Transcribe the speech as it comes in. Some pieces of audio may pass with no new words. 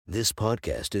This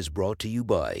podcast is brought to you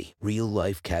by Real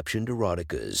Life Captioned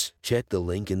Eroticas. Check the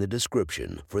link in the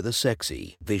description for the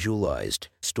sexy, visualized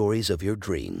stories of your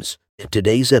dreams.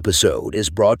 Today's episode is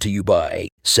brought to you by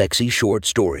Sexy Short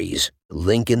Stories.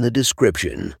 Link in the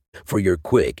description for your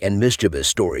quick and mischievous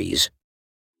stories.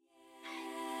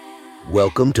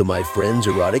 Welcome to my friend's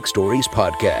Erotic Stories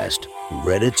podcast,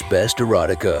 Reddit's Best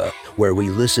Erotica, where we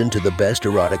listen to the best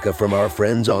erotica from our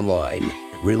friends online.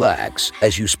 Relax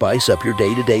as you spice up your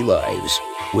day-to-day lives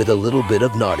with a little bit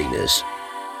of naughtiness.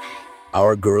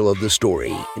 Our girl of the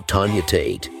story, Tanya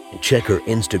Tate. Check her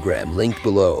Instagram linked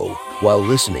below while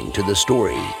listening to the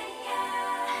story.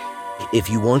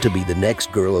 If you want to be the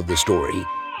next girl of the story,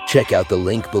 check out the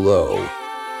link below.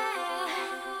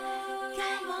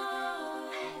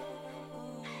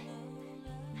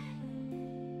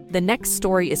 The next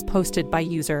story is posted by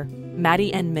user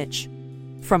Maddie N. Mitch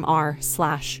from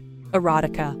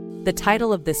r/erotica. The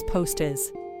title of this post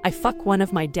is, I fuck one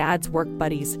of my dad's work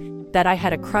buddies that I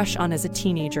had a crush on as a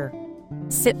teenager.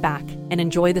 Sit back and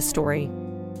enjoy the story.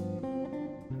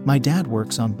 My dad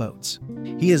works on boats.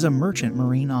 He is a merchant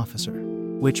marine officer,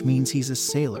 which means he's a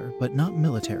sailor but not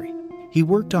military. He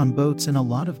worked on boats in a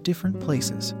lot of different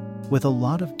places, with a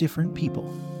lot of different people.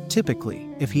 Typically,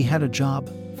 if he had a job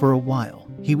for a while,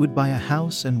 he would buy a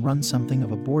house and run something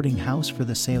of a boarding house for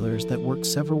the sailors that worked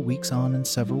several weeks on and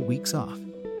several weeks off.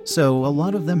 So a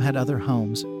lot of them had other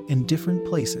homes in different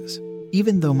places.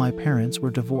 Even though my parents were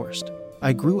divorced,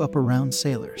 I grew up around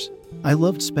sailors. I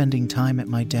loved spending time at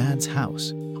my dad's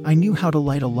house. I knew how to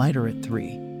light a lighter at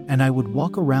 3, and I would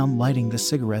walk around lighting the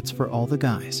cigarettes for all the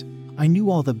guys. I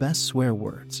knew all the best swear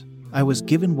words. I was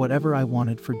given whatever I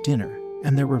wanted for dinner,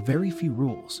 and there were very few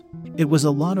rules. It was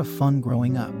a lot of fun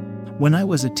growing up. When I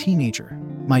was a teenager,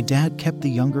 my dad kept the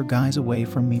younger guys away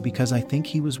from me because I think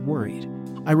he was worried.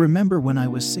 I remember when I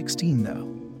was 16 though,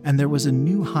 and there was a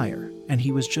new hire, and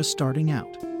he was just starting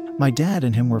out. My dad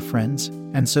and him were friends,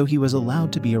 and so he was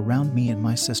allowed to be around me and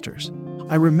my sisters.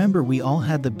 I remember we all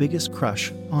had the biggest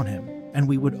crush on him, and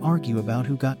we would argue about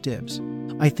who got dibs.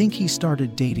 I think he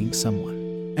started dating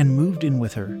someone and moved in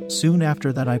with her. Soon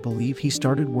after that, I believe he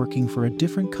started working for a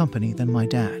different company than my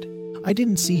dad. I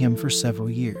didn't see him for several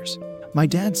years. My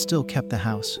dad still kept the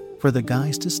house for the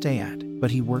guys to stay at,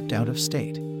 but he worked out of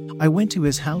state. I went to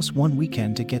his house one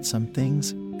weekend to get some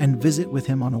things and visit with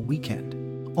him on a weekend.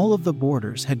 All of the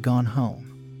boarders had gone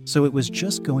home, so it was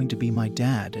just going to be my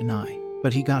dad and I,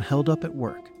 but he got held up at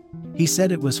work. He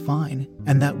said it was fine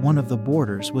and that one of the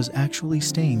boarders was actually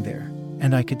staying there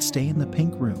and I could stay in the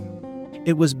pink room.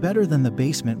 It was better than the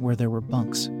basement where there were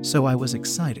bunks, so I was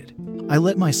excited. I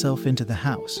let myself into the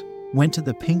house, went to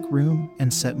the pink room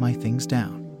and set my things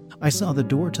down. I saw the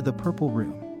door to the purple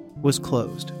room was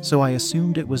closed, so I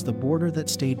assumed it was the boarder that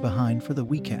stayed behind for the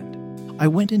weekend. I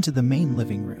went into the main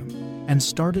living room and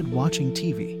started watching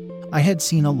TV. I had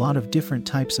seen a lot of different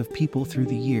types of people through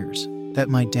the years that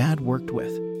my dad worked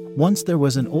with. Once there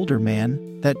was an older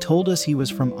man that told us he was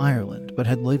from Ireland but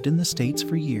had lived in the States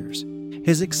for years.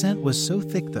 His accent was so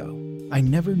thick though, I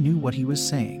never knew what he was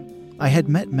saying. I had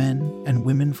met men and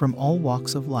women from all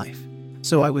walks of life,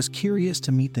 so I was curious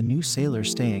to meet the new sailor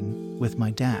staying with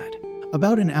my dad.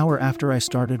 About an hour after I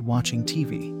started watching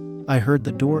TV, I heard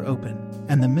the door open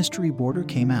and the mystery boarder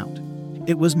came out.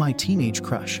 It was my teenage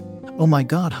crush. Oh my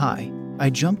god, hi.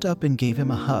 I jumped up and gave him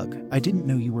a hug. I didn't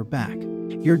know you were back.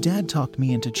 Your dad talked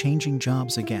me into changing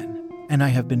jobs again, and I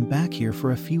have been back here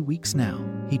for a few weeks now,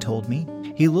 he told me.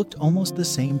 He looked almost the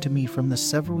same to me from the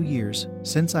several years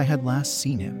since I had last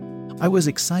seen him. I was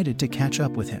excited to catch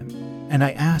up with him, and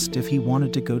I asked if he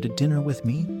wanted to go to dinner with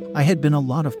me. I had been a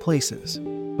lot of places,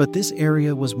 but this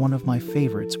area was one of my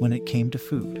favorites when it came to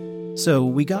food. So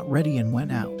we got ready and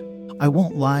went out. I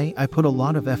won't lie, I put a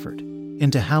lot of effort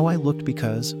into how I looked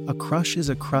because a crush is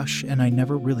a crush and I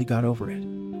never really got over it.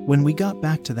 When we got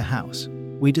back to the house,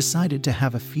 we decided to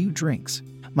have a few drinks.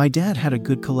 My dad had a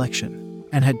good collection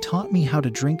and had taught me how to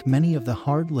drink many of the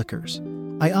hard liquors.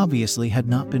 I obviously had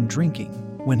not been drinking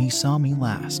when he saw me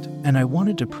last, and I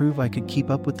wanted to prove I could keep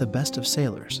up with the best of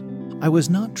sailors. I was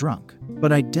not drunk,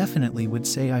 but I definitely would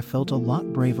say I felt a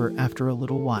lot braver after a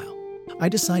little while. I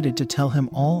decided to tell him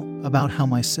all about how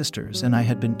my sisters and I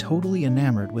had been totally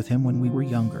enamored with him when we were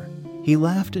younger. He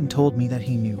laughed and told me that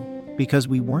he knew, because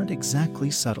we weren't exactly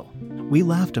subtle. We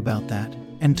laughed about that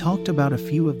and talked about a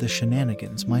few of the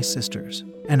shenanigans my sisters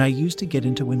and I used to get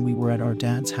into when we were at our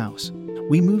dad's house.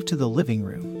 We moved to the living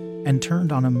room and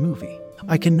turned on a movie.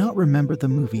 I cannot remember the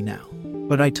movie now,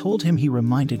 but I told him he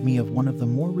reminded me of one of the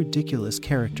more ridiculous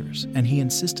characters and he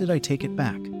insisted I take it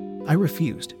back. I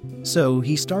refused, so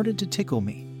he started to tickle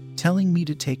me, telling me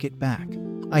to take it back.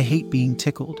 I hate being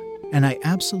tickled, and I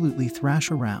absolutely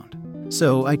thrash around.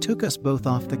 So I took us both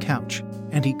off the couch,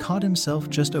 and he caught himself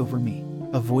just over me,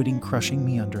 avoiding crushing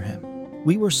me under him.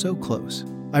 We were so close.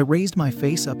 I raised my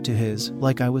face up to his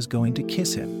like I was going to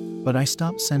kiss him, but I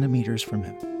stopped centimeters from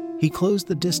him. He closed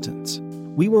the distance.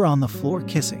 We were on the floor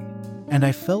kissing, and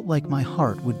I felt like my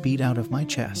heart would beat out of my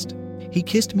chest. He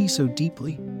kissed me so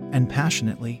deeply and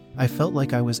passionately, I felt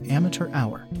like I was amateur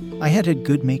hour. I had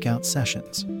good makeout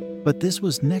sessions, but this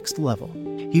was next level.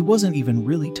 He wasn't even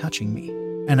really touching me,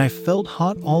 and I felt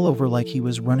hot all over like he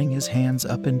was running his hands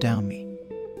up and down me,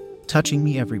 touching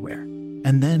me everywhere.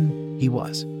 And then he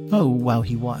was. Oh, wow,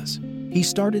 he was. He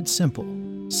started simple.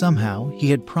 Somehow,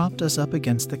 he had propped us up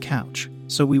against the couch,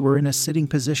 so we were in a sitting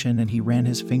position, and he ran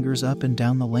his fingers up and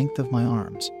down the length of my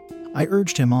arms. I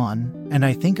urged him on, and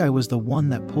I think I was the one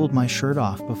that pulled my shirt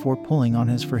off before pulling on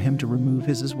his for him to remove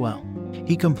his as well.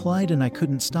 He complied, and I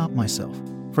couldn't stop myself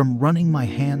from running my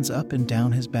hands up and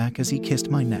down his back as he kissed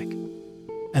my neck,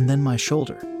 and then my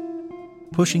shoulder,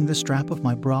 pushing the strap of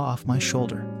my bra off my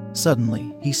shoulder.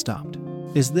 Suddenly, he stopped.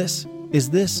 Is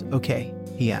this okay?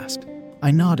 He asked.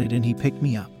 I nodded, and he picked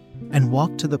me up and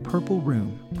walked to the purple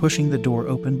room, pushing the door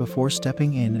open before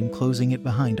stepping in and closing it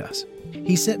behind us.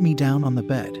 He set me down on the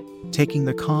bed, taking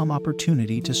the calm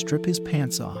opportunity to strip his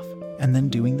pants off and then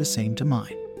doing the same to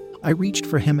mine. I reached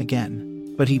for him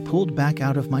again, but he pulled back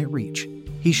out of my reach.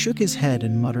 He shook his head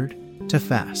and muttered, "Too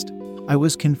fast." I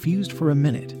was confused for a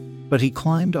minute, but he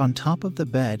climbed on top of the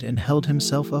bed and held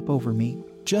himself up over me.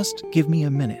 "Just give me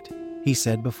a minute," he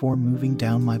said before moving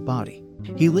down my body.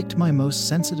 He licked my most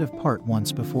sensitive part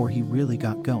once before he really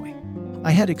got going.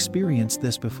 I had experienced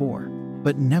this before,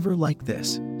 but never like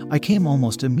this. I came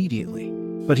almost immediately,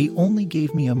 but he only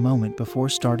gave me a moment before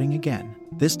starting again,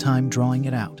 this time drawing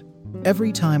it out.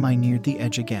 Every time I neared the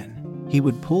edge again, he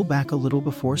would pull back a little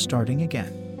before starting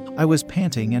again. I was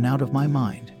panting and out of my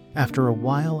mind after a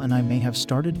while, and I may have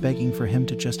started begging for him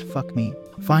to just fuck me.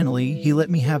 Finally, he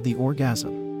let me have the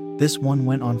orgasm. This one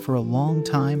went on for a long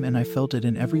time, and I felt it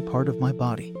in every part of my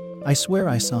body. I swear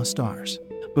I saw stars.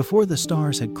 Before the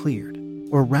stars had cleared,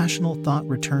 or rational thought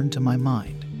returned to my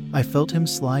mind, I felt him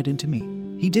slide into me.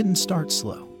 He didn't start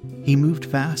slow. He moved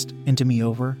fast into me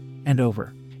over and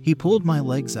over. He pulled my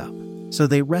legs up, so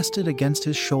they rested against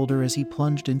his shoulder as he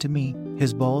plunged into me,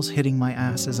 his balls hitting my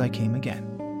ass as I came again.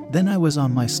 Then I was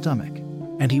on my stomach,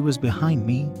 and he was behind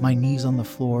me, my knees on the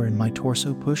floor and my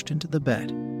torso pushed into the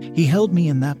bed. He held me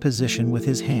in that position with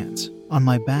his hands on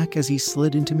my back as he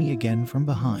slid into me again from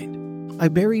behind. I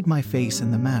buried my face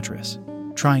in the mattress,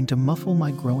 trying to muffle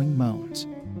my growing moans.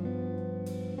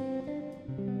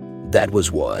 That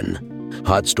was one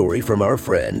hot story from our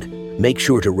friend. Make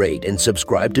sure to rate and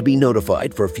subscribe to be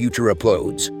notified for future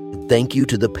uploads. Thank you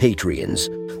to the Patreons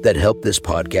that help this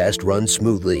podcast run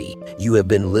smoothly. You have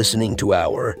been listening to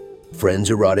our Friends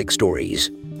Erotic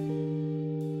Stories.